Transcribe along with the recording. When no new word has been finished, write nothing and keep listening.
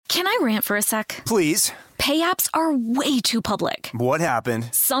Can I rant for a sec? Please. Pay apps are way too public. What happened?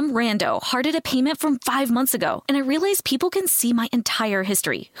 Some rando hearted a payment from 5 months ago, and I realized people can see my entire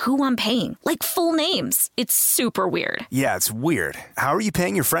history, who I'm paying, like full names. It's super weird. Yeah, it's weird. How are you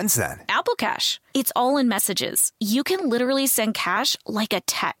paying your friends then? Apple Cash. It's all in messages. You can literally send cash like a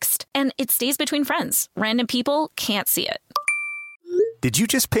text, and it stays between friends. Random people can't see it. Did you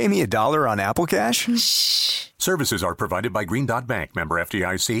just pay me $1 on Apple Cash? Shh. Services are provided by Green Dot Bank. Member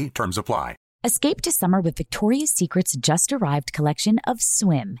FDIC. Terms apply. Escape to summer with Victoria's Secret's just-arrived collection of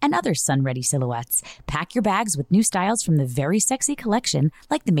swim and other sun-ready silhouettes. Pack your bags with new styles from the Very Sexy collection,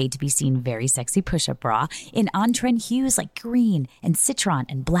 like the made-to-be-seen Very Sexy push-up bra, in on-trend hues like green and citron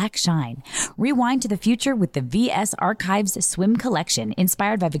and black shine. Rewind to the future with the VS Archives swim collection,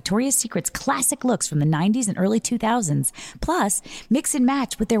 inspired by Victoria's Secret's classic looks from the 90s and early 2000s. Plus, mix and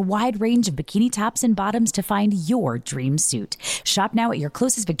match with their wide range of bikini tops and bottoms to find your dream suit. Shop now at your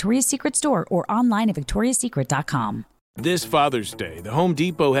closest Victoria's Secret store or online at victoriassecret.com. This Father's Day, the Home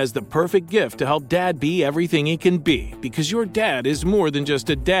Depot has the perfect gift to help Dad be everything he can be, because your dad is more than just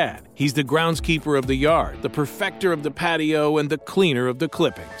a dad. He's the groundskeeper of the yard, the perfecter of the patio, and the cleaner of the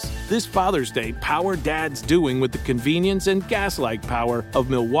clippings. This Father's Day, power Dad's doing with the convenience and gas-like power of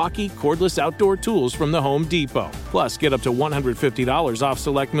Milwaukee cordless outdoor tools from the Home Depot. Plus, get up to $150 off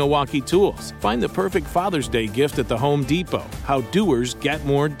select Milwaukee tools. Find the perfect Father's Day gift at the Home Depot. How doers get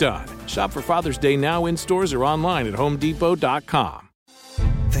more done. Shop for Father's Day now in stores or online at homedepot.com.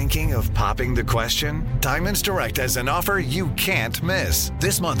 Thinking of popping the question? Diamonds Direct has an offer you can't miss.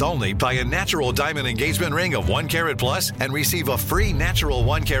 This month only, buy a natural diamond engagement ring of 1 carat plus and receive a free natural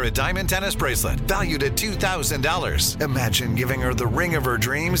 1 carat diamond tennis bracelet valued at $2,000. Imagine giving her the ring of her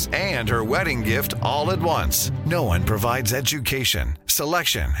dreams and her wedding gift all at once. No one provides education,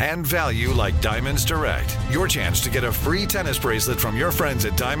 selection, and value like Diamonds Direct. Your chance to get a free tennis bracelet from your friends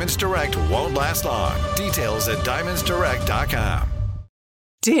at Diamonds Direct won't last long. Details at diamondsdirect.com.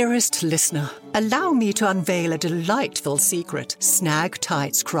 Dearest listener, allow me to unveil a delightful secret. Snag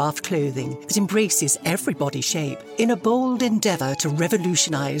Tights craft clothing that embraces every body shape. In a bold endeavour to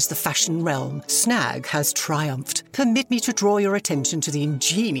revolutionize the fashion realm, Snag has triumphed. Permit me to draw your attention to the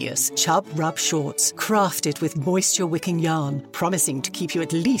ingenious Chub Rub shorts, crafted with moisture-wicking yarn, promising to keep you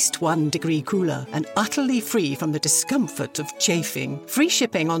at least 1 degree cooler and utterly free from the discomfort of chafing. Free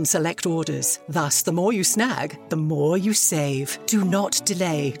shipping on select orders. Thus, the more you snag, the more you save. Do not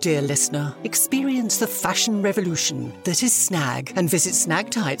delay, dear listener. Experience the fashion revolution that is Snag and visit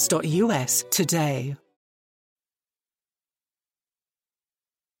snagtights.us today.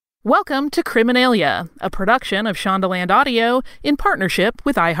 Welcome to Criminalia, a production of Shondaland Audio in partnership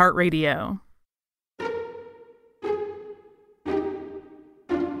with iHeartRadio.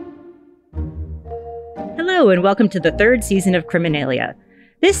 Hello, and welcome to the 3rd season of Criminalia.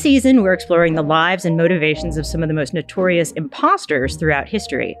 This season, we're exploring the lives and motivations of some of the most notorious imposters throughout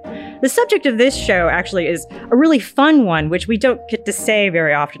history. The subject of this show actually is a really fun one, which we don't get to say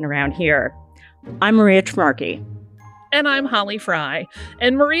very often around here. I'm Maria Tremarchi. And I'm Holly Fry.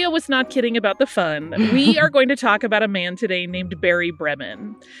 And Maria was not kidding about the fun. We are going to talk about a man today named Barry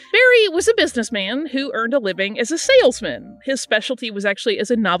Bremen. Barry was a businessman who earned a living as a salesman. His specialty was actually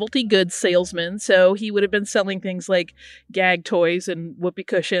as a novelty goods salesman, so he would have been selling things like gag toys and whoopee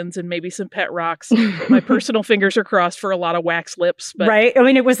cushions and maybe some pet rocks. My personal fingers are crossed for a lot of wax lips. But right? I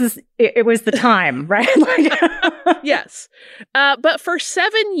mean, it was the time, right? Yes. But for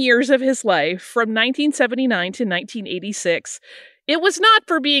 7 years of his life, from 1979 to 1986, it was not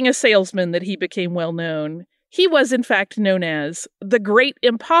for being a salesman that he became well known. He was, in fact, known as the great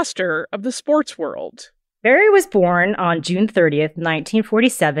imposter of the sports world. Barry was born on June 30th,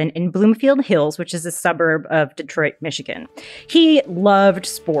 1947 in Bloomfield Hills, which is a suburb of Detroit, Michigan. He loved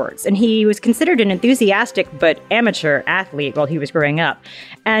sports, and he was considered an enthusiastic but amateur athlete while he was growing up.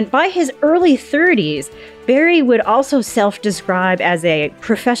 And by his early 30s, Barry would also self-describe as a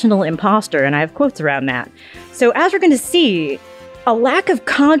professional imposter, and I have quotes around that. So as we're going to see, a lack of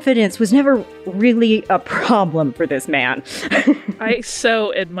confidence was never really a problem for this man. I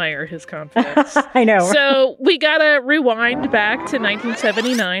so admire his confidence. I know. So we gotta rewind back to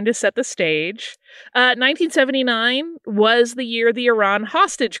 1979 to set the stage. 1979 was the year the Iran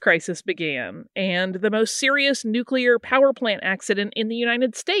hostage crisis began, and the most serious nuclear power plant accident in the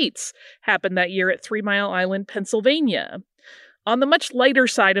United States happened that year at 3 Mile Island, Pennsylvania. On the much lighter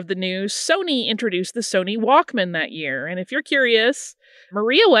side of the news, Sony introduced the Sony Walkman that year. And if you're curious,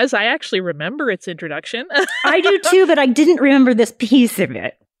 Maria was, I actually remember its introduction. I do too, but I didn't remember this piece of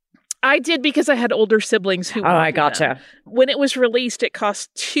it. I did because I had older siblings who... Oh, I gotcha. When it was released, it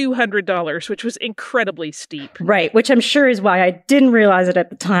cost $200, which was incredibly steep. Right, which I'm sure is why I didn't realize it at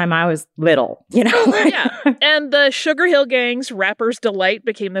the time. I was little, you know? Yeah, and the Sugar Hill Gang's Rapper's Delight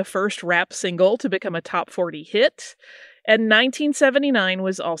became the first rap single to become a top 40 hit. And 1979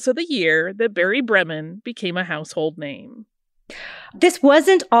 was also the year that Barry Bremen became a household name. This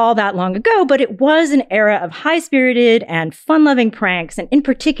wasn't all that long ago, but it was an era of high-spirited and fun-loving pranks, and in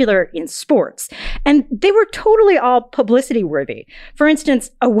particular in sports. And they were totally all publicity-worthy. For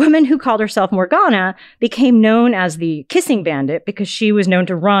instance, a woman who called herself Morgana became known as the Kissing Bandit because she was known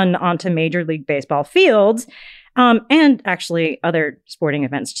to run onto Major League Baseball fields, and actually other sporting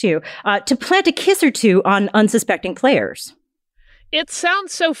events too, to plant a kiss or two on unsuspecting players. It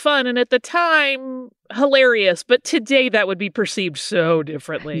sounds so fun, and at the time, hilarious, but today that would be perceived so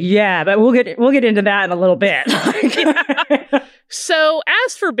differently. Yeah, but we'll get into that in a little bit. Yeah. So,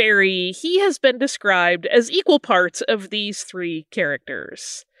 as for Barry, he has been described as equal parts of these three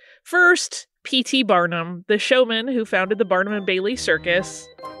characters. First, P.T. Barnum, the showman who founded the Barnum and Bailey Circus.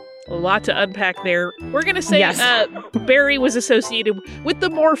 A lot to unpack there. We're going to say yes. Barry was associated with the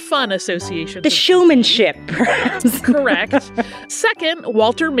more fun associations. The showmanship, perhaps. Correct. Second,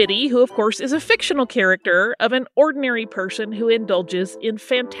 Walter Mitty, who of course is a fictional character of an ordinary person who indulges in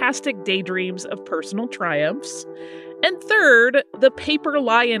fantastic daydreams of personal triumphs. And third, the Paper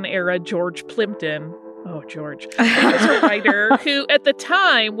Lion era George Plimpton. Oh, George. He was a writer who at the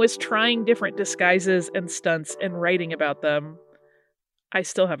time was trying different disguises and stunts and writing about them. I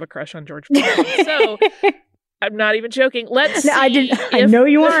still have a crush on George Plimpton, so I'm not even joking. Let's see. I know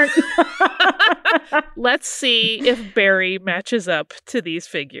you aren't. Let's see if Barry matches up to these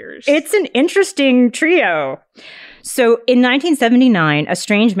figures. It's an interesting trio. So in 1979, a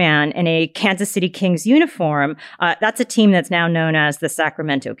strange man in a Kansas City Kings uniform, that's a team that's now known as the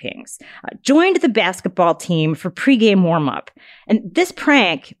Sacramento Kings, joined the basketball team for pregame warm-up. And this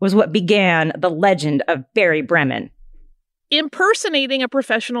prank was what began the legend of Barry Bremen. Impersonating a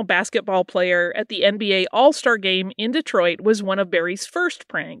professional basketball player at the NBA All-Star Game in Detroit was one of Barry's first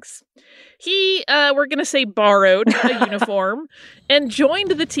pranks. He, we're going to say, borrowed a uniform and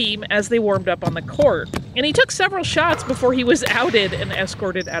joined the team as they warmed up on the court. And he took several shots before he was outed and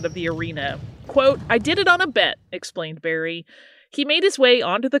escorted out of the arena. Quote, "I did it on a bet," explained Barry. He made his way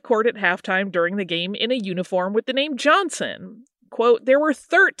onto the court at halftime during the game in a uniform with the name Johnson. Quote, "There were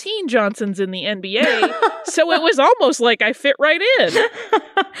 13 Johnsons in the NBA, so it was almost like I fit right in."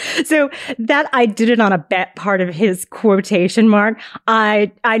 So that "I did it on a bet" part of his quotation mark,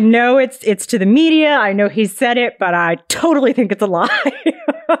 I know it's to the media. I know he said it, but I totally think it's a lie.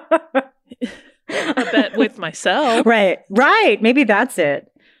 A bet with myself. Right. Maybe that's it.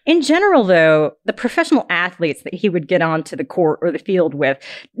 In general, though, the professional athletes that he would get onto the court or the field with,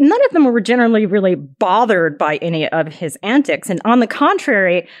 none of them were generally really bothered by any of his antics. And on the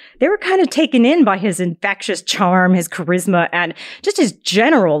contrary, they were kind of taken in by his infectious charm, his charisma, and just his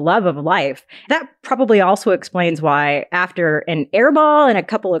general love of life. That probably also explains why, after an air ball and a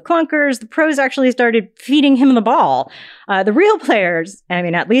couple of clunkers, the pros actually started feeding him the ball. The real players, I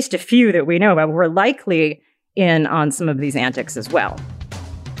mean, at least a few that we know about, were likely in on some of these antics as well.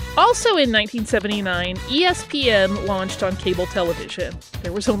 Also in 1979, ESPN launched on cable television.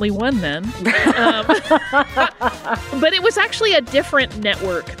 There was only one then. But it was actually a different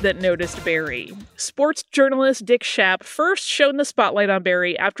network that noticed Barry. Sports journalist Dick Schaap first shone the spotlight on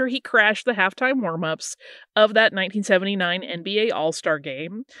Barry after he crashed the halftime warm-ups of that 1979 NBA All-Star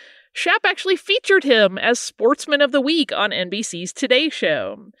Game. Schaap actually featured him as Sportsman of the Week on NBC's Today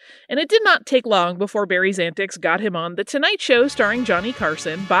Show. And it did not take long before Barry's antics got him on The Tonight Show starring Johnny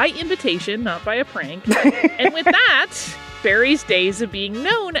Carson, by invitation, not by a prank. And with that, Barry's days of being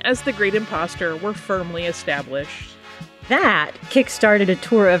known as the Great Imposter were firmly established. That kickstarted a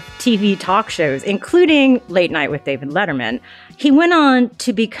tour of TV talk shows, including Late Night with David Letterman. He went on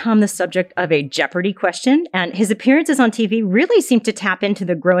to become the subject of a Jeopardy question, and his appearances on TV really seemed to tap into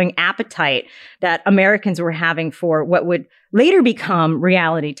the growing appetite that Americans were having for what would later become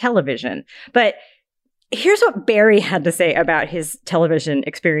reality television. But here's what Barry had to say about his television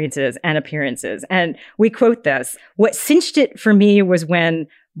experiences and appearances. And we quote this: "What cinched it for me was when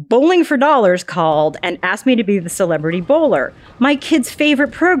Bowling for Dollars called and asked me to be the celebrity bowler. My kid's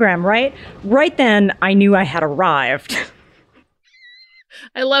favorite program, right? Right then, I knew I had arrived."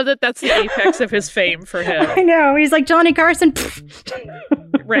 I love that that's the apex of his fame for him. I know. He's like Johnny Carson.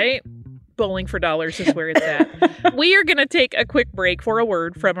 Right? Bowling for Dollars is where it's at. We are going to take a quick break for a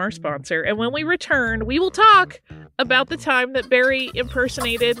word from our sponsor. And when we return, we will talk about the time that Barry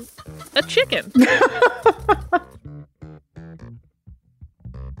impersonated a chicken.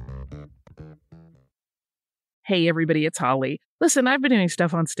 Hey everybody, it's Holly. Listen, I've been doing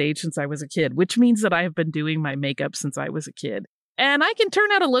stuff on stage since I was a kid, which means that I have been doing my makeup since I was a kid. And I can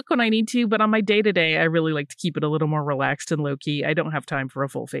turn out a look when I need to, but on my day-to-day, I really like to keep it a little more relaxed and low-key. I don't have time for a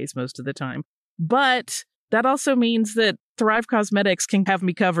full face most of the time. But that also means that Thrive Causemetics can have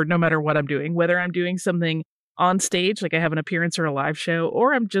me covered no matter what I'm doing, whether I'm doing something on stage, like I have an appearance or a live show,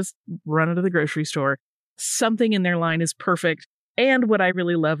 or I'm just running to the grocery store. Something in their line is perfect. And what I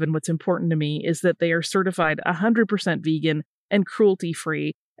really love and what's important to me is that they are certified 100% vegan and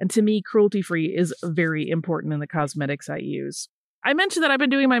cruelty-free. And to me, cruelty-free is very important in the cosmetics I use. I mentioned that I've been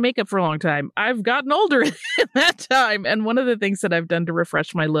doing my makeup for a long time. I've gotten older in that time. And one of the things that I've done to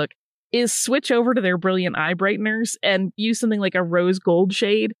refresh my look is switch over to their brilliant eye brighteners and use something like a rose gold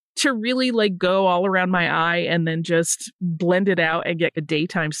shade to really go all around my eye and then just blend it out and get a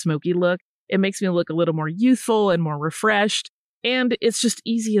daytime smoky look. It makes me look a little more youthful and more refreshed. And it's just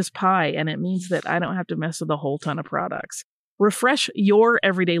easy as pie, and it means that I don't have to mess with a whole ton of products. Refresh your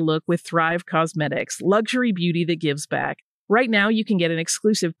everyday look with Thrive Causemetics, luxury beauty that gives back. Right now, you can get an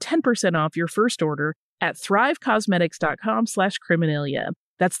exclusive 10% off your first order at thrivecosmetics.com/Criminalia.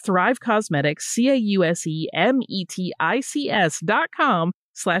 That's Thrive Causemetics,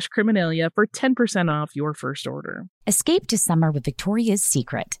 CAUSEMETIC.com/Criminalia for 10% off your first order. Escape to summer with Victoria's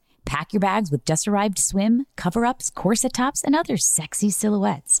Secret. Pack your bags with just-arrived swim, cover-ups, corset tops, and other sexy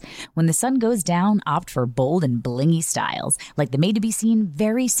silhouettes. When the sun goes down, opt for bold and blingy styles, like the made-to-be-seen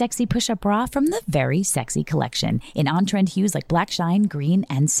Very Sexy Push-Up Bra from the Very Sexy collection, in on-trend hues like black shine, green,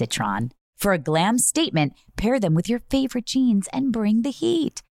 and citron. For a glam statement, pair them with your favorite jeans and bring the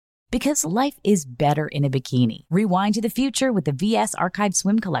heat. Because life is better in a bikini. Rewind to the future with the VS Archive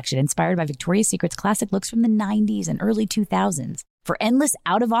Swim Collection, inspired by Victoria's Secret's classic looks from the 90s and early 2000s. For endless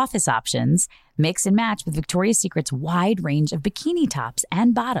out-of-office options, mix and match with Victoria's Secret's wide range of bikini tops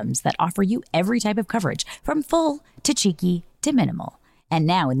and bottoms that offer you every type of coverage, from full to cheeky to minimal. And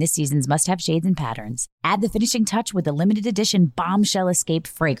now, in this season's must-have shades and patterns, add the finishing touch with the limited edition Bombshell Escape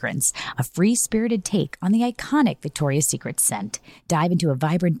fragrance, a free-spirited take on the iconic Victoria's Secret scent. Dive into a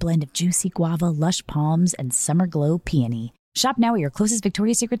vibrant blend of juicy guava, lush palms, and summer glow peony. Shop now at your closest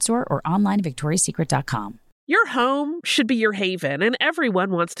Victoria's Secret store or online at victoriassecret.com. Your home should be your haven, and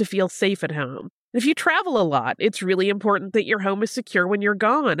everyone wants to feel safe at home. If you travel a lot, it's really important that your home is secure when you're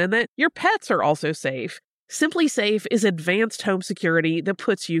gone and that your pets are also safe. Simply Safe is advanced home security that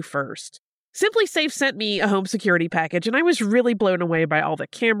puts you first. Simply Safe sent me a home security package, and I was really blown away by all the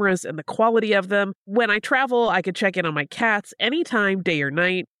cameras and the quality of them. When I travel, I could check in on my cats anytime, day or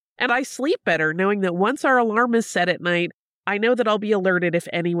night, and I sleep better knowing that once our alarm is set at night, I know that I'll be alerted if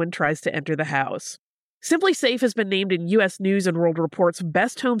anyone tries to enter the house. Simply Safe has been named in U.S. News & World Report's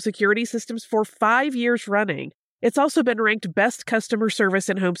Best Home Security Systems for 5 years running. It's also been ranked Best Customer Service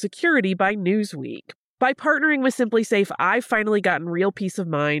in Home Security by Newsweek. By partnering with Simply Safe, I've finally gotten real peace of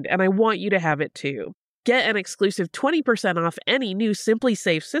mind, and I want you to have it too. Get an exclusive 20% off any new Simply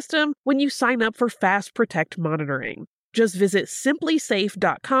Safe system when you sign up for Fast Protect monitoring. Just visit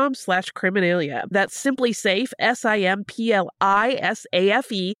simplysafe.com/Criminalia. That's simplysafe,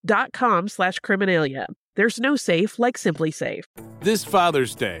 SIMPLISAFE.com/Criminalia. There's no safe like Simply Safe. This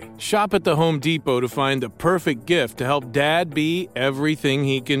Father's Day, shop at the Home Depot to find the perfect gift to help Dad be everything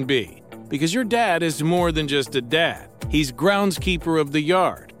he can be. Because your dad is more than just a dad. He's groundskeeper of the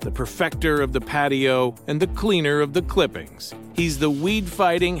yard, the perfecter of the patio, and the cleaner of the clippings. He's the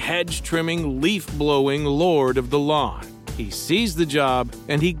weed-fighting, hedge-trimming, leaf-blowing lord of the lawn. He sees the job,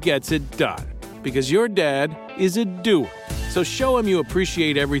 and he gets it done. Because your dad is a doer. So show him you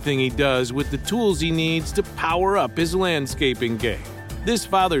appreciate everything he does with the tools he needs to power up his landscaping game. This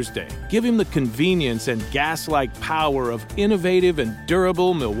Father's Day, give him the convenience and gas-like power of innovative and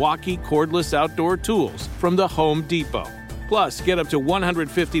durable Milwaukee cordless outdoor tools from the Home Depot. Plus, get up to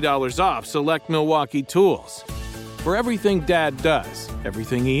 $150 off select Milwaukee tools. For everything Dad does,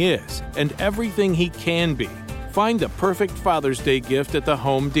 everything he is, and everything he can be, find the perfect Father's Day gift at the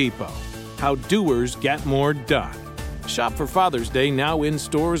Home Depot. How doers get more done. Shop for Father's Day now in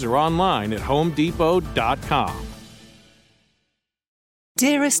stores or online at homedepot.com.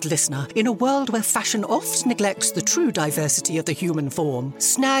 Dearest listener, in a world where fashion oft neglects the true diversity of the human form,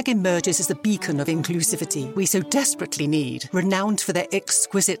 Snag emerges as the beacon of inclusivity we so desperately need. Renowned for their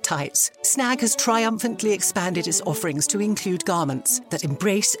exquisite tights, Snag has triumphantly expanded its offerings to include garments that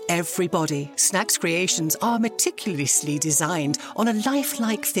embrace every body. Snag's creations are meticulously designed on a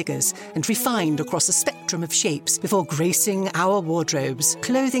lifelike figures and refined across a spectrum of shapes before gracing our wardrobes.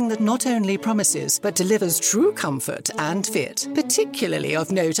 Clothing that not only promises but delivers true comfort and fit, particularly Finally,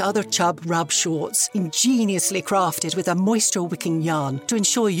 of note, other Chubb Rub shorts, ingeniously crafted with a moisture-wicking yarn to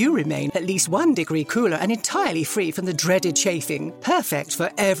ensure you remain at least 1 degree cooler and entirely free from the dreaded chafing. Perfect for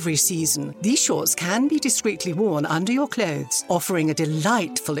every season. These shorts can be discreetly worn under your clothes, offering a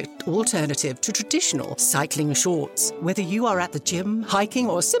delightful alternative to traditional cycling shorts. Whether you are at the gym, hiking,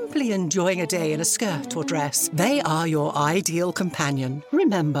 or simply enjoying a day in a skirt or dress, they are your ideal companion.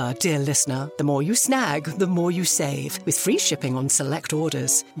 Remember, dear listener, the more you snag, the more you save, with free shipping on select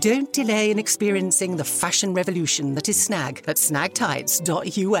orders. Don't delay in experiencing the fashion revolution that is Snag at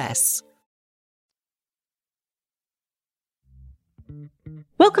snagtights.us.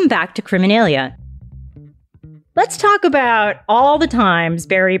 Welcome back to Criminalia. Let's talk about all the times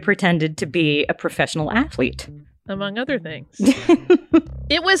Barry pretended to be a professional athlete. Among other things.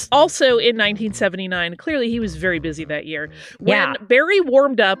 It was also in 1979. Clearly, he was very busy that year. When Barry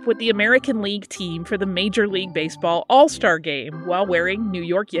warmed up with the American League team for the Major League Baseball All-Star Game while wearing New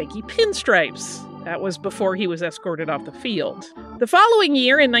York Yankee pinstripes. That was before he was escorted off the field. The following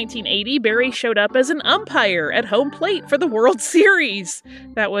year, in 1980, Barry showed up as an umpire at home plate for the World Series.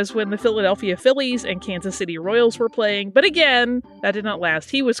 That was when the Philadelphia Phillies and Kansas City Royals were playing. But again, that did not last.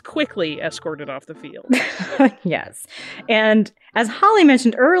 He was quickly escorted off the field. Yes. And as Holly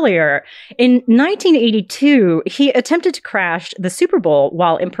mentioned earlier, in 1982, he attempted to crash the Super Bowl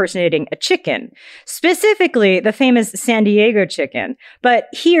while impersonating a chicken, specifically the famous San Diego chicken. But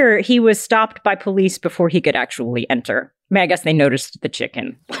here, he was stopped by police before he could actually enter. I mean, I guess they noticed the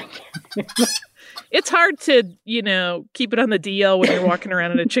chicken. It's hard to, keep it on the DL when you're walking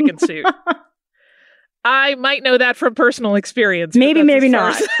around in a chicken suit. I might know that from personal experience. Maybe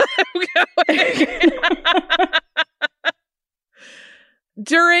not.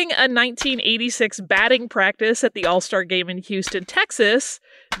 During a 1986 batting practice at the All-Star Game in Houston, Texas,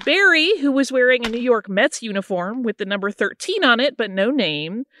 Barry, who was wearing a New York Mets uniform with the number 13 on it but no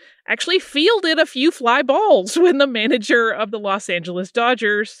name, actually fielded a few fly balls when the manager of the Los Angeles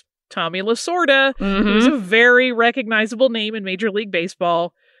Dodgers, Tommy Lasorda, who's a very recognizable name in Major League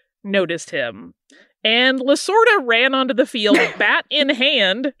Baseball, noticed him. And Lasorda ran onto the field, bat in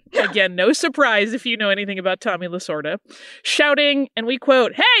hand, again, no surprise if you know anything about Tommy Lasorda, shouting, and we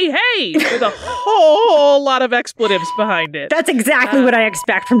quote, "Hey, hey!" with a whole lot of expletives behind it. That's exactly what I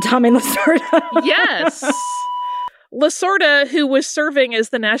expect from Tommy Lasorda. Yes. Lasorda, who was serving as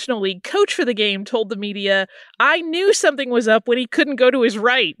the National League coach for the game, told the media, "I knew something was up when he couldn't go to his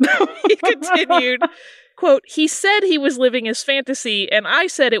right." He continued, quote, "He said he was living his fantasy, and I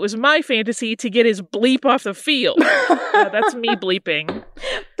said it was my fantasy to get his bleep off the field." That's me bleeping.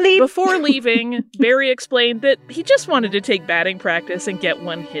 Bleep. Before leaving, Barry explained that he just wanted to take batting practice and get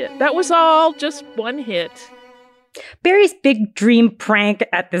one hit. That was all, just one hit. Barry's big dream prank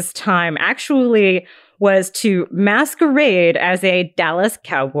at this time actually was to masquerade as a Dallas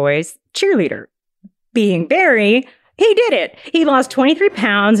Cowboys cheerleader. Being Barry, he did it. He lost 23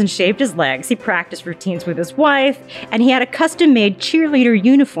 pounds and shaved his legs. He practiced routines with his wife, and he had a custom-made cheerleader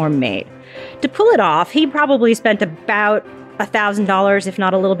uniform made. To pull it off, he probably spent about $1,000, if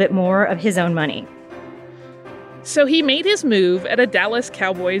not a little bit more, of his own money. So he made his move at a Dallas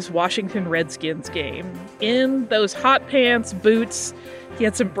Cowboys-Washington Redskins game. In those hot pants, boots, he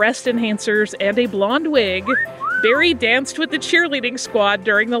had some breast enhancers and a blonde wig. Barry danced with the cheerleading squad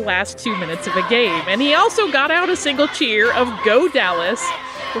during the last 2 minutes of the game, and he also got out a single cheer of "Go Dallas"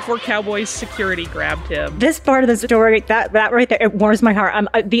 before Cowboys security grabbed him. This part of the story, that right there, it warms my heart.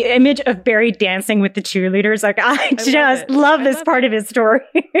 The image of Barry dancing with the cheerleaders, I just love this part of his story.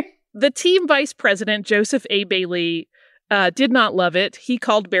 The team vice president, Joseph A. Bailey, did not love it. He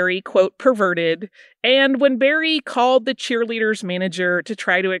called Barry, quote, perverted. And when Barry called the cheerleaders' manager to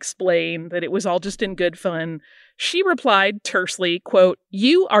try to explain that it was all just in good fun, she replied tersely, quote,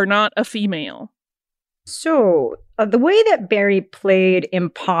 "You are not a female." So, the way that Barry played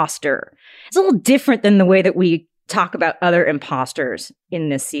imposter is a little different than the way that we talk about other imposters in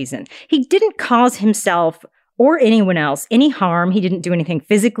this season. He didn't cause himself or anyone else any harm. He didn't do anything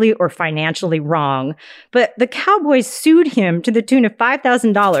physically or financially wrong. But the Cowboys sued him to the tune of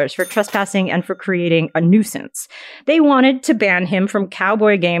 $5,000 for trespassing and for creating a nuisance. They wanted to ban him from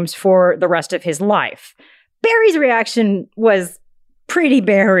Cowboy games for the rest of his life. Barry's reaction was pretty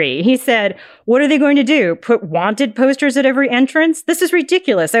Barry. He said, "What are they going to do? Put wanted posters at every entrance? This is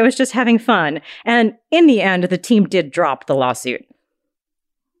ridiculous. I was just having fun." And in the end, the team did drop the lawsuit.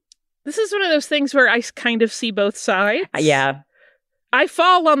 This is one of those things where I kind of see both sides. Yeah. I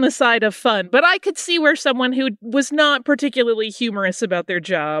fall on the side of fun, but I could see where someone who was not particularly humorous about their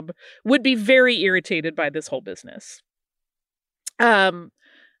job would be very irritated by this whole business.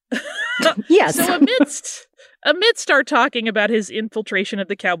 Yes. So amidst our talking about his infiltration of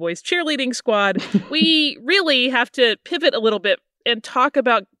the Cowboys cheerleading squad, we really have to pivot a little bit and talk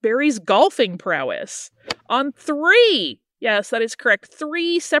about Barry's golfing prowess. On 3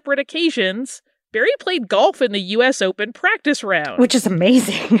 separate occasions, Barry played golf in the U.S. Open practice round. Which is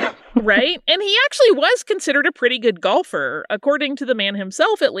amazing. Right? And he actually was considered a pretty good golfer. According to the man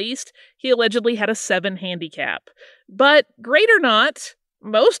himself, at least, he allegedly had a 7 handicap. But great or not,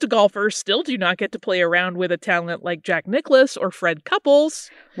 most golfers still do not get to play around with a talent like Jack Nicklaus or Fred Couples.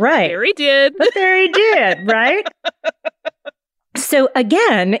 Right. Barry did. But Barry did, right? So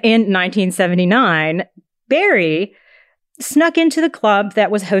again, in 1979, Barry snuck into the club that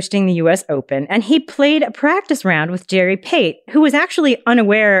was hosting the U.S. Open, and he played a practice round with Jerry Pate, who was actually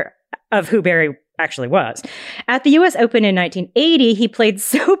unaware of who Barry actually was. At the U.S. Open in 1980, he played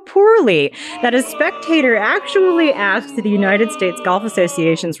so poorly that a spectator actually asked the United States Golf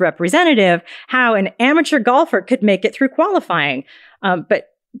Association's representative how an amateur golfer could make it through qualifying. But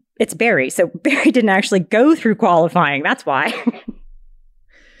it's Barry, so Barry didn't actually go through qualifying. That's why.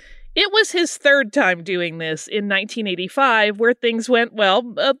 It was his 3rd time doing this in 1985, where things went,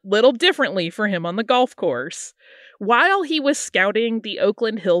 well, a little differently for him on the golf course. While he was scouting the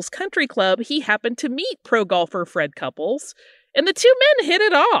Oakland Hills Country Club, he happened to meet pro golfer Fred Couples, and the two men hit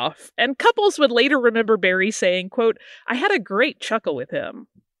it off. And Couples would later remember Barry saying, quote, "I had a great chuckle with him."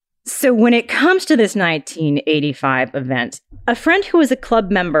 So when it comes to this 1985 event, a friend who was a club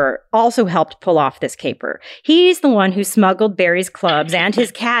member also helped pull off this caper. He's the one who smuggled Barry's clubs and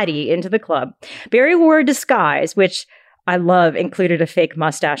his caddy into the club. Barry wore a disguise, which I love, included a fake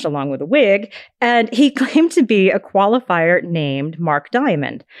mustache along with a wig, and he claimed to be a qualifier named Mark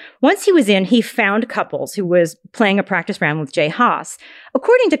Diamond. Once he was in, he found Couples, who was playing a practice round with Jay Haas.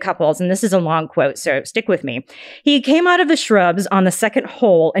 According to Couples, and this is a long quote, so stick with me, he came out of the shrubs on the 2nd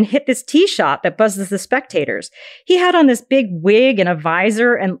hole and hit this tee shot that buzzes the spectators. He had on this big wig and a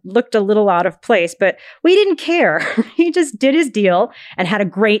visor and looked a little out of place, but we didn't care. He just did his deal and had a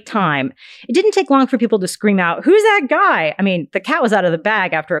great time. It didn't take long for people to scream out, "Who's that guy?" I mean, the cat was out of the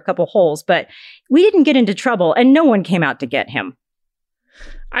bag after a couple holes, but we didn't get into trouble and no one came out to get him.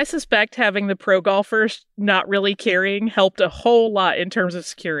 I suspect having the pro golfers not really caring helped a whole lot in terms of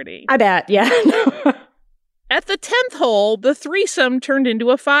security. I bet, yeah. At the 10th hole, the threesome turned into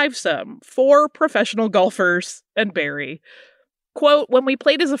a 5-some, 4 professional golfers and Barry. Quote, "When we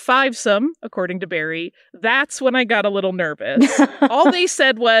played as a 5-some, according to Barry, that's when I got a little nervous. All they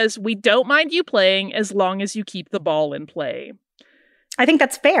said was, 'We don't mind you playing as long as you keep the ball in play.'" I think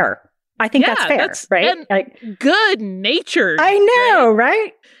that's fair. That's fair, right? And good-natured. I know,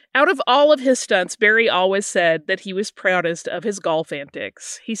 right? Out of all of his stunts, Barry always said that he was proudest of his golf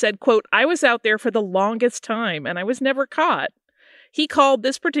antics. He said, quote, "I was out there for the longest time, and I was never caught." He called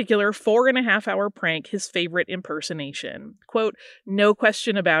this particular 4.5-hour prank his favorite impersonation. Quote, "No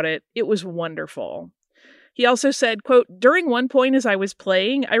question about it, it was wonderful." He also said, quote, "During one point as I was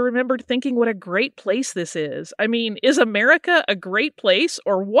playing, I remembered thinking what a great place this is. I mean, is America a great place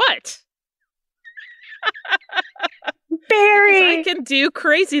or what?" Barry! I can do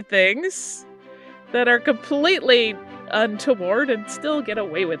crazy things that are completely untoward and still get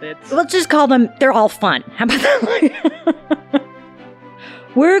away with it. Let's just call them, they're all fun. How about that?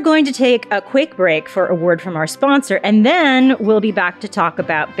 We're going to take a quick break for a word from our sponsor, and then we'll be back to talk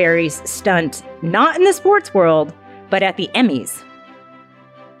about Barry's stunt, not in the sports world, but at the Emmys.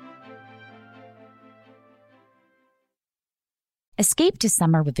 Escape to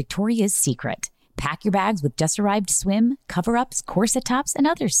summer with Victoria's Secret. Pack your bags with just-arrived swim, cover-ups, corset tops, and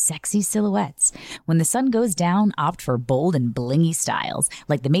other sexy silhouettes. When the sun goes down, opt for bold and blingy styles,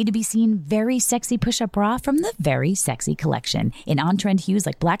 like the made-to-be-seen Very Sexy Push-Up Bra from the Very Sexy Collection, in on-trend hues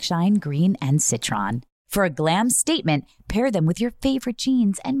like black shine, green, and citron. For a glam statement, pair them with your favorite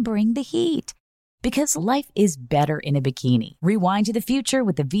jeans and bring the heat. Because life is better in a bikini. Rewind to the future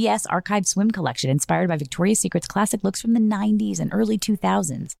with the VS Archive Swim Collection, inspired by Victoria's Secret's classic looks from the 90s and early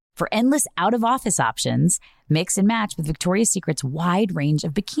 2000s. For endless out-of-office options, mix and match with Victoria's Secret's wide range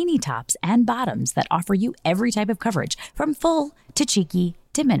of bikini tops and bottoms that offer you every type of coverage, from full to cheeky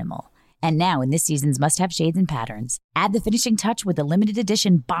to minimal. And now in this season's must-have shades and patterns, add the finishing touch with the limited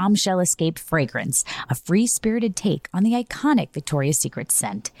edition Bombshell Escape fragrance, a free-spirited take on the iconic Victoria's Secret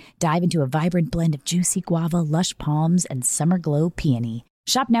scent. Dive into a vibrant blend of juicy guava, lush palms, and summer glow peony.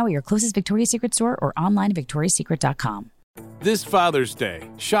 Shop now at your closest Victoria's Secret store or online at victoriassecret.com. This Father's Day,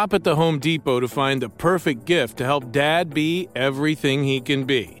 shop at the Home Depot to find the perfect gift to help Dad be everything he can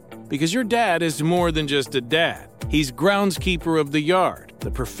be. because your dad is more than just a dad. He's groundskeeper of the yard,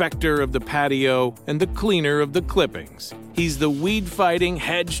 the perfecter of the patio, and the cleaner of the clippings. He's the weed-fighting,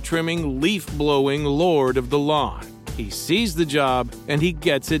 hedge-trimming, leaf-blowing lord of the lawn. He sees the job, and he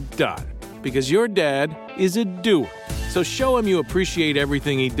gets it done, because your dad is a doer. So show him you appreciate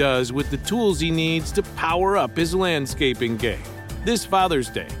everything he does with the tools he needs to power up his landscaping game. This Father's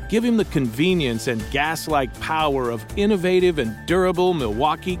Day, give him the convenience and gas-like power of innovative and durable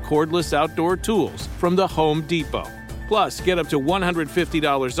Milwaukee cordless outdoor tools from the Home Depot. Plus, get up to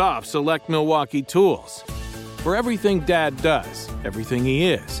 $150 off select Milwaukee tools. For everything Dad does, everything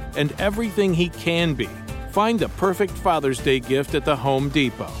he is, and everything he can be, find the perfect Father's Day gift at the Home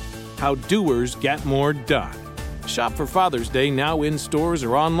Depot. How doers get more done. Shop for Father's Day now in stores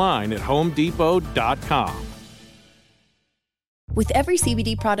or online at homedepot.com. With every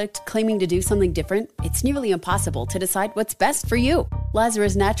CBD product claiming to do something different, it's nearly impossible to decide what's best for you.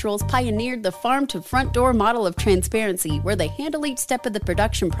 Lazarus Naturals pioneered the farm-to-front-door model of transparency, where they handle each step of the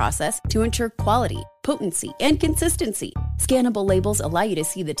production process to ensure quality, potency, and consistency. Scannable labels allow you to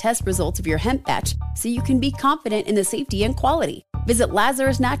see the test results of your hemp batch, so you can be confident in the safety and quality. Visit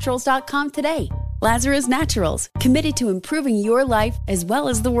LazarusNaturals.com today. Lazarus Naturals, committed to improving your life as well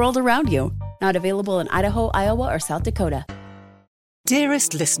as the world around you. Not available in Idaho, Iowa, or South Dakota.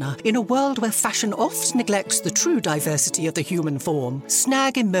 Dearest listener, in a world where fashion oft neglects the true diversity of the human form,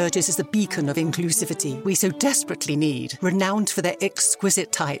 Snag emerges as the beacon of inclusivity we so desperately need. Renowned for their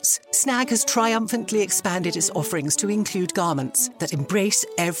exquisite tights, Snag has triumphantly expanded its offerings to include garments that embrace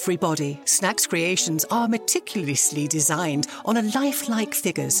every body. Snag's creations are meticulously designed on a lifelike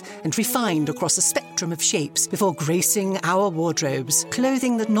figures and refined across a spectrum of shapes before gracing our wardrobes.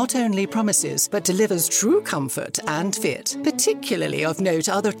 Clothing that not only promises but delivers true comfort and fit. Particularly of note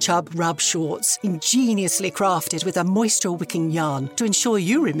are the Chubb Rub shorts, ingeniously crafted with a moisture-wicking yarn to ensure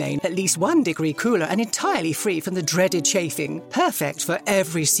you remain at least 1 degree cooler and entirely free from the dreaded chafing. Perfect for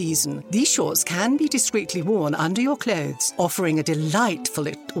every season. These shorts can be discreetly worn under your clothes, offering a delightful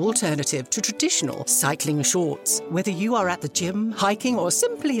alternative to traditional cycling shorts. Whether you are at the gym, hiking, or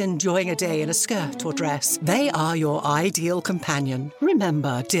simply enjoying a day in a skirt or dress, they are your ideal companion.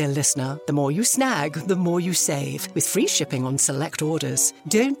 Remember, dear listener, the more you snag, the more you save, with free shipping on select orders.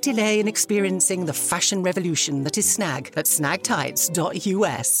 Don't delay in experiencing the fashion revolution that is Snag at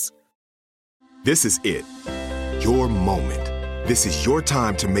snagtights.us. This is it. Your moment. This is your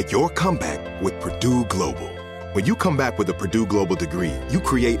time to make your comeback with Purdue Global. When you come back with a Purdue Global degree, you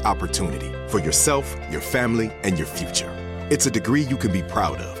create opportunity for yourself, your family, and your future. It's a degree you can be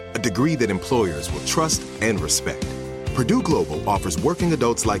proud of, a degree that employers will trust and respect. Purdue Global offers working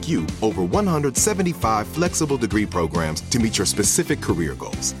adults like you over 175 flexible degree programs to meet your specific career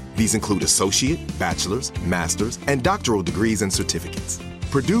goals. These include associate, bachelor's, master's, and doctoral degrees and certificates.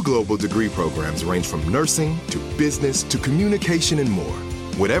 Purdue Global degree programs range from nursing to business to communication and more.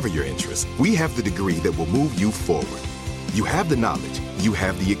 Whatever your interest, we have the degree that will move you forward. You have the knowledge, you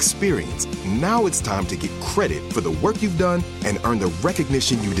have the experience. Now it's time to get credit for the work you've done and earn the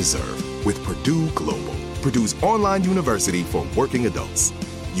recognition you deserve with Purdue Global. Purdue's online university for working adults.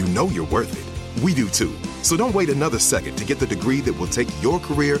 You know you're worth it. We do too. So don't wait another second to get the degree that will take your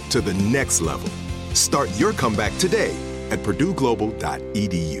career to the next level. Start your comeback today at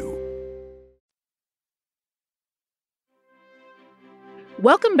purdueglobal.edu.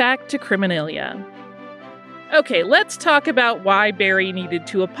 Welcome back to Criminalia. Okay, let's talk about why Barry needed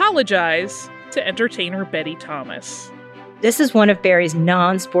to apologize to entertainer Betty Thomas. This is one of Barry's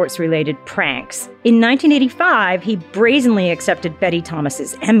non-sports related pranks. In 1985, he brazenly accepted Betty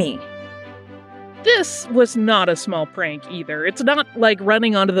Thomas's Emmy. This was not a small prank either. It's not like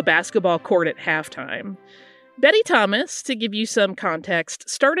running onto the basketball court at halftime. Betty Thomas, to give you some context,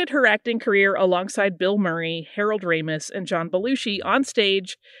 started her acting career alongside Bill Murray, Harold Ramis, and John Belushi on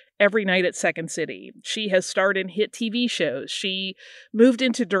stage every night at Second City. She has starred in hit TV shows. She moved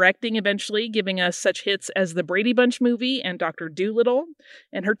into directing eventually, giving us such hits as The Brady Bunch movie and Dr. Dolittle.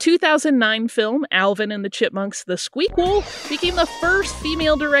 And her 2009 film, Alvin and the Chipmunks, The Squeakquel, became the first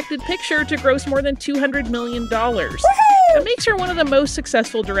female-directed picture to gross more than $200 million. That makes her one of the most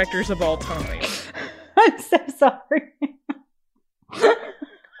successful directors of all time. I'm so sorry.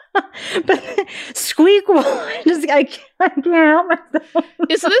 But Squeakquel, I can't help myself.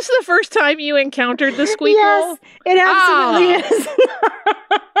 Is this the first time you encountered the Squeakquel? Yes, it absolutely is.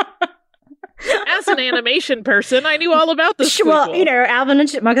 As an animation person, I knew all about the Squeakquel. Well, you know, Alvin and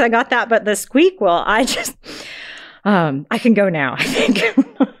Chipmunks, I got that, but the Squeakquel, I just, I can go now, I think.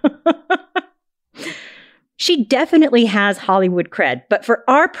 She definitely has Hollywood cred, but for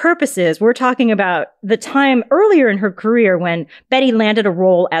our purposes, we're talking about the time earlier in her career when Betty landed a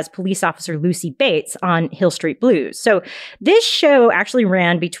role as police officer Lucy Bates on Hill Street Blues. So this show actually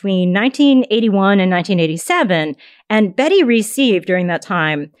ran between 1981 and 1987, and Betty received during that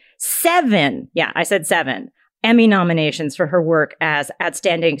time 7 Emmy nominations for her work as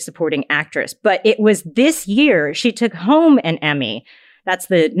Outstanding Supporting Actress. But it was this year she took home an Emmy. That's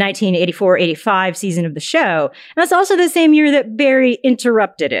the 1984-85 season of the show. And that's also the same year that Barry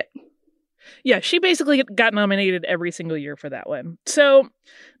interrupted it. Yeah, she basically got nominated every single year for that one. So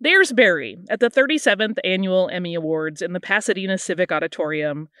there's Barry at the 37th Annual Emmy Awards in the Pasadena Civic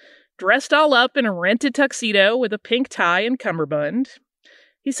Auditorium, dressed all up in a rented tuxedo with a pink tie and cummerbund.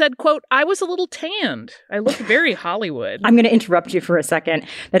 He said, quote, "I was a little tanned. I looked very Hollywood." I'm going to interrupt you for a second.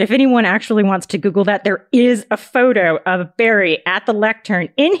 That if anyone actually wants to Google that, there is a photo of Barry at the lectern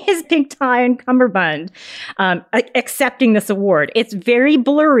in his pink tie and cummerbund accepting this award. It's very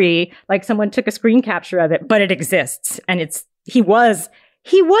blurry, like someone took a screen capture of it, but it exists. And he was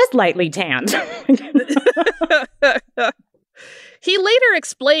lightly tanned. He later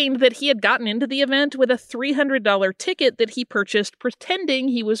explained that he had gotten into the event with a $300 ticket that he purchased pretending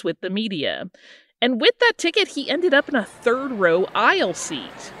he was with the media. And with that ticket, he ended up in a third-row aisle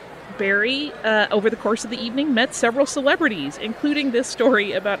seat. Barry, over the course of the evening, met several celebrities, including this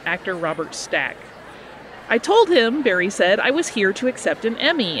story about actor Robert Stack. "I told him," Barry said, "I was here to accept an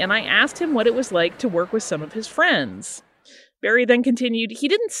Emmy, and I asked him what it was like to work with some of his friends." Barry then continued, "He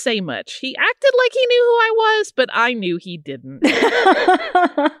didn't say much. He acted like he knew who I was, but I knew he didn't."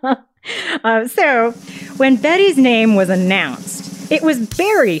 So, when Betty's name was announced, it was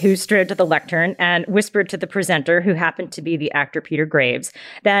Barry who strode to the lectern and whispered to the presenter, who happened to be the actor Peter Graves,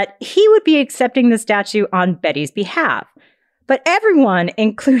 that he would be accepting the statue on Betty's behalf. But everyone,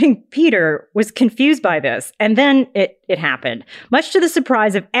 including Peter, was confused by this. And then it happened. Much to the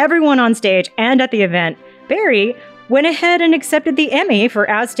surprise of everyone on stage and at the event, Barry went ahead and accepted the Emmy for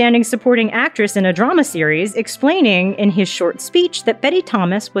Outstanding Supporting Actress in a Drama Series, explaining in his short speech that Betty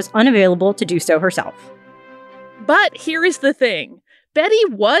Thomas was unavailable to do so herself. But here is the thing. Betty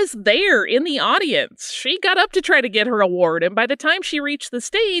was there in the audience. She got up to try to get her award, and by the time she reached the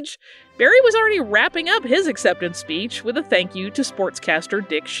stage, Barry was already wrapping up his acceptance speech with a thank you to sportscaster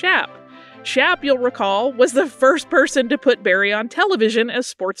Dick Schaap. Schaap, you'll recall, was the first person to put Barry on television as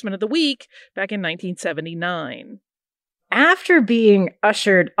Sportsman of the Week back in 1979. After being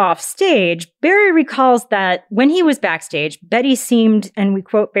ushered off stage, Barry recalls that when he was backstage, Betty seemed, and we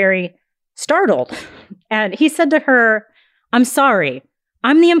quote Barry, startled. And he said to her, "I'm sorry,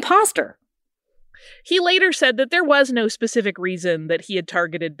 I'm the imposter." He later said that there was no specific reason that he had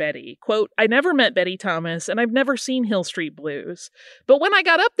targeted Betty. Quote, "I never met Betty Thomas, and I've never seen Hill Street Blues. But when I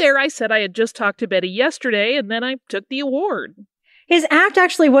got up there, I said I had just talked to Betty yesterday, and then I took the award." His act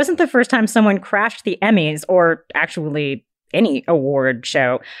actually wasn't the first time someone crashed the Emmys, or actually any award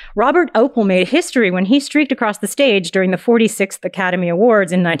show. Robert Opel made history when he streaked across the stage during the 46th Academy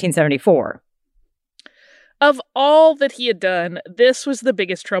Awards in 1974. Of all that he had done, this was the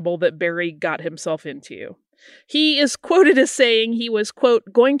biggest trouble that Barry got himself into. He is quoted as saying he was,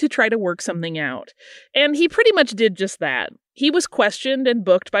 quote, "going to try to work something out." And he pretty much did just that. He was questioned and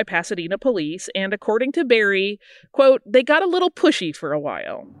booked by Pasadena police, and according to Barry, quote, "they got a little pushy for a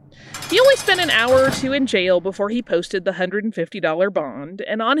while." He only spent an hour or two in jail before he posted the $150 bond,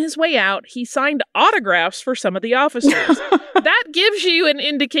 and on his way out, he signed autographs for some of the officers. That gives you an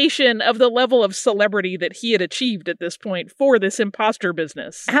indication of the level of celebrity that he had achieved at this point for this imposter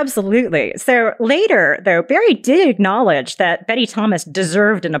business. Absolutely. So later, though, Barry did acknowledge that Betty Thomas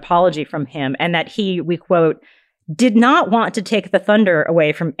deserved an apology from him and that he, we quote, "did not want to take the thunder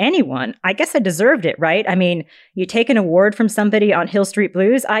away from anyone. I guess I deserved it, right? I mean, you take an award from somebody on Hill Street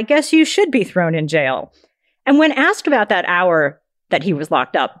Blues, I guess you should be thrown in jail." And when asked about that hour that he was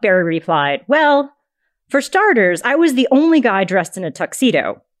locked up, Barry replied, "Well, for starters, I was the only guy dressed in a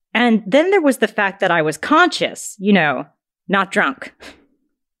tuxedo. And then there was the fact that I was conscious, not drunk."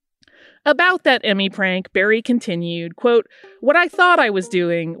 About that Emmy prank, Barry continued, quote, "What I thought I was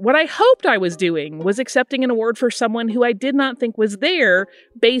doing, what I hoped I was doing, was accepting an award for someone who I did not think was there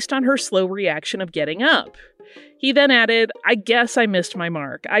based on her slow reaction of getting up." He then added, "I guess I missed my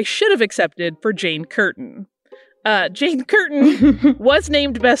mark. I should have accepted for Jane Curtin." Jane Curtin was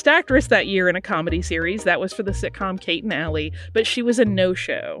named Best Actress that year in a comedy series. That was for the sitcom Kate and Allie, but she was a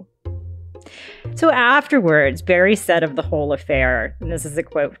no-show. So afterwards, Barry said of the whole affair, and this is a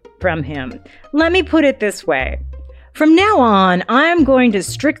quote from him, "Let me put it this way. From now on, I'm going to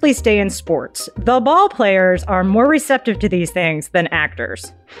strictly stay in sports. The ball players are more receptive to these things than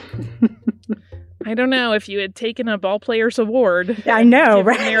actors." I don't know. If you had taken a ball player's award, I know,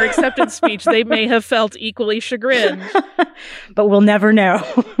 right? In their acceptance speech, they may have felt equally chagrined. But we'll never know.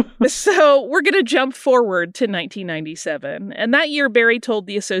 So we're going to jump forward to 1997. And that year, Barry told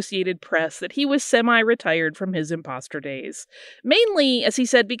the Associated Press that he was semi-retired from his imposter days. Mainly, as he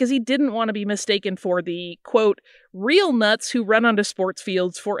said, because he didn't want to be mistaken for the, quote, real nuts who run onto sports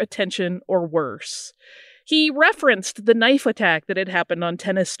fields for attention or worse. He referenced the knife attack that had happened on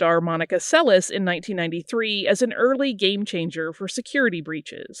tennis star Monica Seles in 1993 as an early game changer for security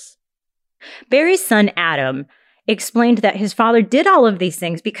breaches. Barry's son, Adam, explained that his father did all of these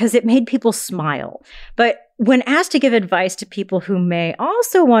things because it made people smile. But when asked to give advice to people who may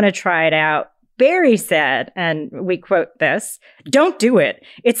also want to try it out, Barry said, and we quote this, "Don't do it.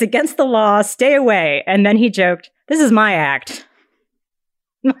 It's against the law. Stay away." And then he joked, "This is my act."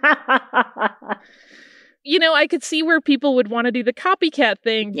 You know, I could see where people would want to do the copycat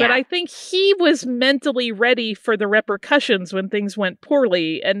thing, but I think he was mentally ready for the repercussions when things went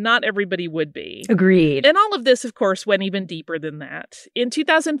poorly, and not everybody would be. Agreed. And all of this, of course, went even deeper than that. In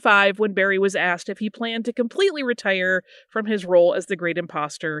 2005, when Barry was asked if he planned to completely retire from his role as the Great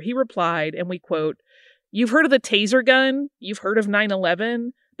Imposter, he replied, and we quote, "You've heard of the taser gun? You've heard of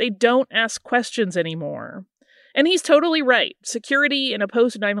 9/11? They don't ask questions anymore." And he's totally right. Security in a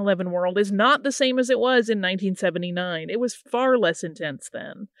post-9/11 world is not the same as it was in 1979. It was far less intense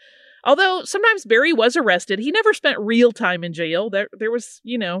then. Although sometimes Barry was arrested, he never spent real time in jail. There was,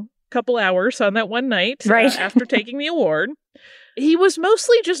 a couple hours on that one night after taking the award. He was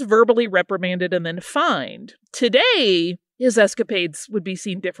mostly just verbally reprimanded and then fined. Today, his escapades would be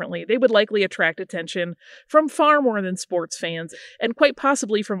seen differently. They would likely attract attention from far more than sports fans, and quite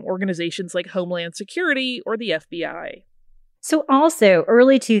possibly from organizations like Homeland Security or the FBI. So also,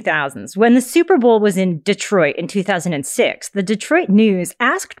 early 2000s, when the Super Bowl was in Detroit in 2006, the Detroit News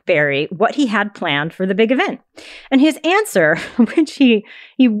asked Barry what he had planned for the big event. And his answer, which he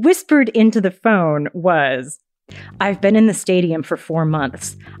whispered into the phone, was, "I've been in the stadium for 4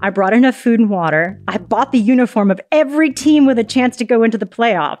 months. I brought enough food and water. I bought the uniform of every team with a chance to go into the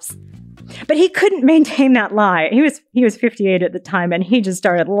playoffs." But he couldn't maintain that lie. He was 58 at the time, and he just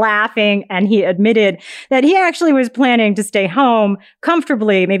started laughing, and he admitted that he actually was planning to stay home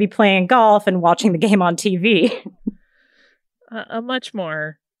comfortably, maybe playing golf and watching the game on TV. A much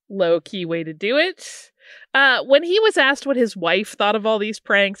more low-key way to do it. When he was asked what his wife thought of all these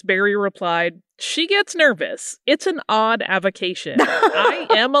pranks, Barry replied, "She gets nervous. It's an odd avocation. I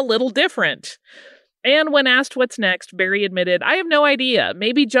am a little different." And when asked what's next, Barry admitted, "I have no idea.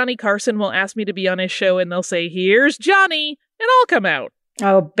 Maybe Johnny Carson will ask me to be on his show and they'll say, 'Here's Johnny,' and I'll come out."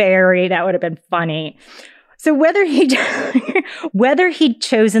 Oh, Barry, that would have been funny. So whether he'd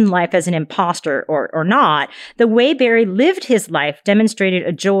chosen life as an imposter or not, the way Barry lived his life demonstrated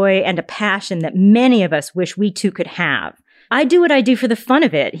a joy and a passion that many of us wish we too could have. "I do what I do for the fun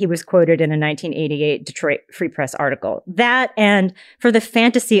of it," he was quoted in a 1988 Detroit Free Press article. That and for the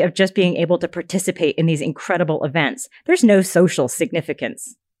fantasy of just being able to participate in these incredible events. There's no social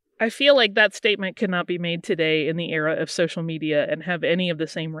significance. I feel like that statement could not be made today in the era of social media and have any of the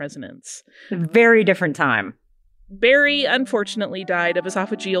same resonance. Very different time. Barry, unfortunately, died of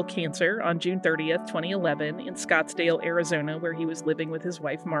esophageal cancer on June 30th, 2011, in Scottsdale, Arizona, where he was living with his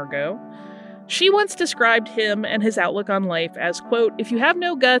wife, Margot. She once described him and his outlook on life as, quote, "If you have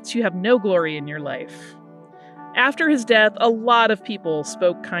no guts, you have no glory in your life." After his death, a lot of people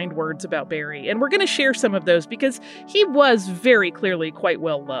spoke kind words about Barry, and we're going to share some of those because he was very clearly quite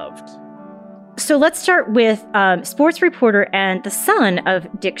well loved. So let's start with sports reporter and the son of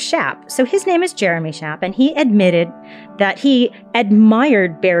Dick Schaap. So his name is Jeremy Schaap, and he admitted that he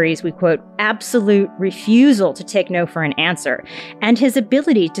admired Barry's, we quote, "absolute refusal to take no for an answer, and his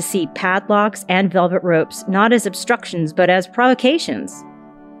ability to see padlocks and velvet ropes not as obstructions but as provocations."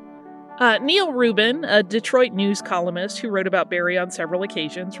 Neil Rubin, a Detroit News columnist who wrote about Barry on several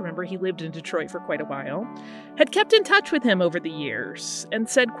occasions, remember he lived in Detroit for quite a while, had kept in touch with him over the years and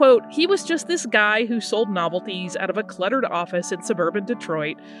said, quote, "He was just this guy who sold novelties out of a cluttered office in suburban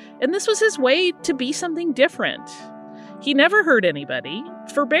Detroit, and this was his way to be something different. He never hurt anybody.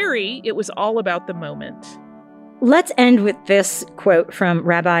 For Barry, it was all about the moment." Let's end with this quote from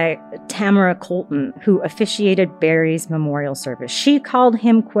Rabbi Tamara Colton, who officiated Barry's memorial service. She called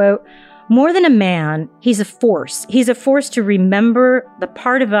him, quote, "More than a man, he's a force. He's a force to remember the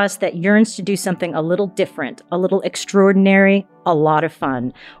part of us that yearns to do something a little different, a little extraordinary, a lot of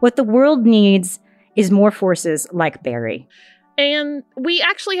fun. What the world needs is more forces like Barry." And we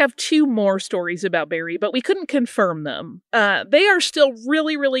actually have 2 more stories about Barry, but we couldn't confirm them. They are still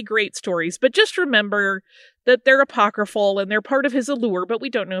really, really great stories, but just remember that they're apocryphal and they're part of his allure, but we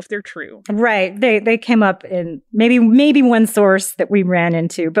don't know if they're true. Right. They came up in maybe one source that we ran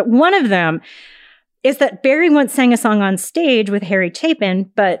into, but one of them is that Barry once sang a song on stage with Harry Chapin,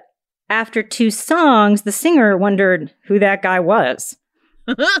 but after 2 songs, the singer wondered who that guy was.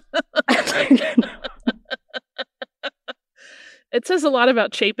 It says a lot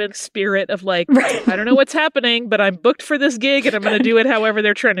about Chapin's spirit of like, right. I don't know what's happening, but I'm booked for this gig and I'm going to do it however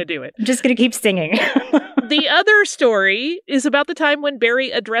they're trying to do it. I'm just going to keep singing. The other story is about the time when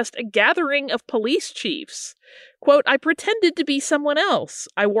Barry addressed a gathering of police chiefs. Quote, I pretended to be someone else.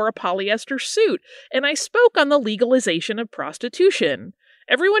 I wore a polyester suit and I spoke on the legalization of prostitution.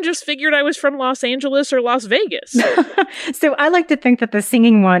 Everyone just figured I was from Los Angeles or Las Vegas. So I like to think that the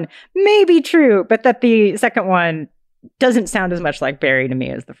singing one may be true, but that the second one doesn't sound as much like Barry to me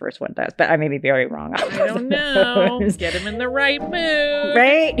as the first one does. But I may be very wrong. I don't know. Get him in the right mood.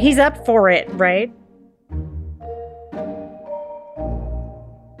 Right? He's up for it, right?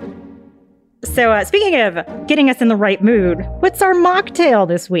 So speaking of getting us in the right mood, what's our mocktail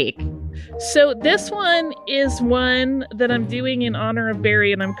this week? So this one is one that I'm doing in honor of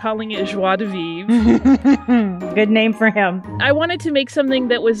Barry, and I'm calling it Joie de Vivre. Good name for him. I wanted to make something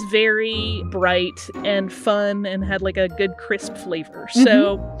that was very bright and fun and had like a good crisp flavor.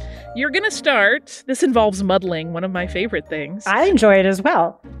 So you're going to start. This involves muddling, one of my favorite things. I enjoy it as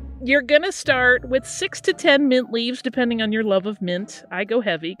well. You're going to start with 6 to 10 mint leaves, depending on your love of mint. I go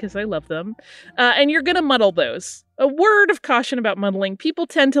heavy because I love them. And you're going to muddle those. A word of caution about muddling. People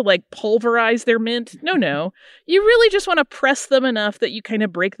tend to like pulverize their mint. No. You really just want to press them enough that you kind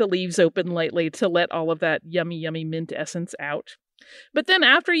of break the leaves open lightly to let all of that yummy, yummy mint essence out. But then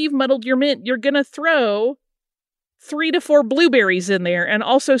after you've muddled your mint, you're going to throw 3 to 4 blueberries in there and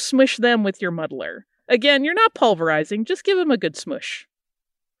also smush them with your muddler. Again, you're not pulverizing. Just give them a good smush.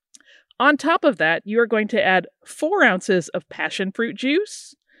 On top of that, you are going to add 4 ounces of passion fruit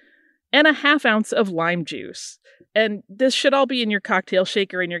juice and a 1/2 ounce of lime juice. And this should all be in your cocktail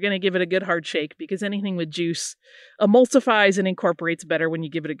shaker, and you're going to give it a good hard shake because anything with juice emulsifies and incorporates better when you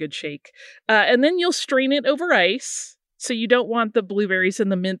give it a good shake. And then you'll strain it over ice. So you don't want the blueberries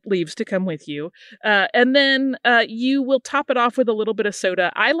and the mint leaves to come with you. And then you will top it off with a little bit of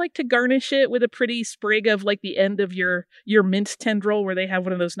soda. I like to garnish it with a pretty sprig of like the end of your mint tendril where they have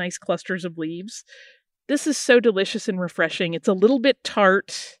one of those nice clusters of leaves. This is so delicious and refreshing. It's a little bit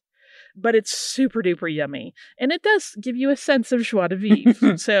tart, but it's super duper yummy. And it does give you a sense of joie de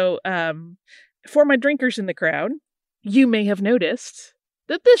vivre. So for my drinkers in the crowd, you may have noticed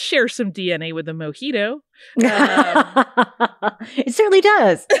that this shares some DNA with a mojito. It certainly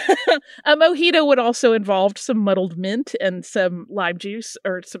does. A mojito would also involve some muddled mint and some lime juice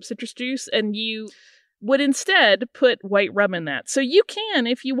or some citrus juice, and you would instead put white rum in that. So you can,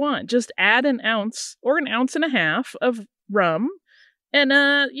 if you want, just add 1 ounce or 1.5 ounces of rum and,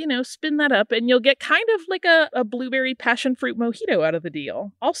 spin that up, and you'll get kind of like a blueberry passion fruit mojito out of the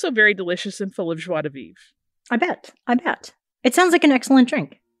deal. Also very delicious and full of joie de vivre. I bet. It sounds like an excellent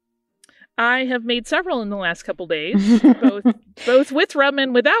drink. I have made several in the last couple days, both with rum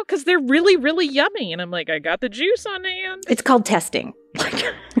and without, because they're really, really yummy. And I'm like, I got the juice on hand. It's called testing.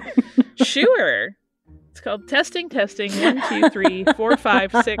 Sure. It's called testing. 1, 2, 3, 4,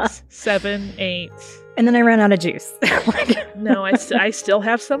 5, 6, 7, 8. And then I ran out of juice. No, I still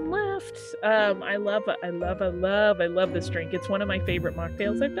have some left. I love this drink. It's one of my favorite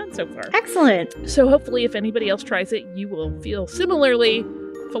mocktails I've done so far. Excellent. So hopefully if anybody else tries it, you will feel similarly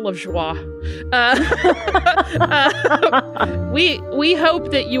full of joie. We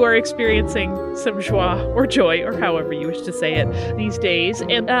hope that you are experiencing some joie or joy or however you wish to say it these days.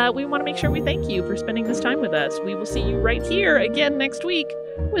 And we want to make sure we thank you for spending this time with us. We will see you right here again next week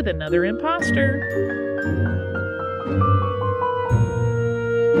with another imposter.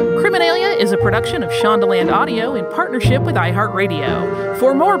 Criminalia is a production of Shondaland Audio in partnership with iHeartRadio.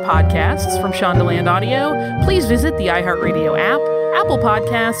 For more podcasts from Shondaland Audio, please visit the iHeartRadio app, Apple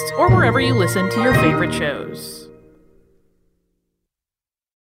Podcasts, or wherever you listen to your favorite shows.